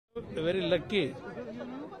Very lucky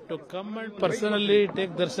to come and personally take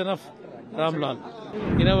darshan of Ramlal.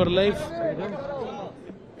 In our life,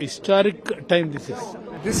 historic time this is.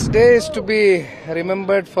 This day is to be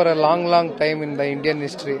remembered for a long, long time in the Indian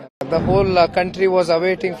history. The whole country was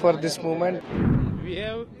awaiting for this moment. We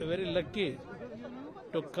have very lucky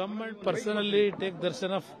to come and personally take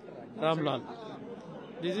darshan of Ramlal.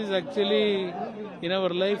 This is actually in our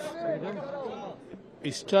life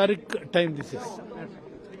historic time this is.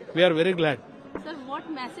 We are very glad. Sir,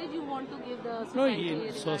 what message you want to give the No, society?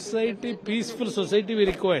 in society, peaceful society we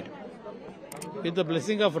required. With the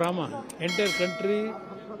blessing of Rama, entire country,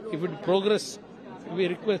 if it progress,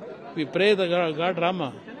 we pray the God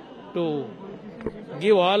Rama to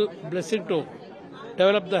give all blessing to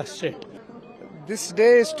develop the state. This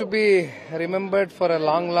day is to be remembered for a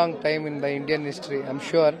long, long time in the Indian history, I'm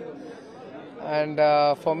sure. And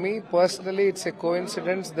for me personally, it's a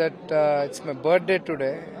coincidence that it's my birthday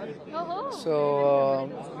today. So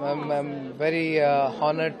I'm very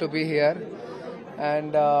honored to be here.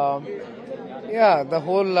 And yeah, the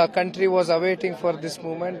whole country was awaiting for this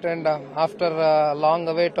moment. And after a long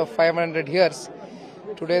await of 500 years,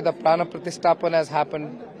 today the Pran Pratishtha has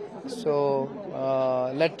happened.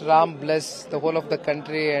 So let Ram bless the whole of the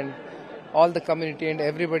country and all the community and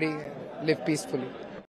everybody live peacefully.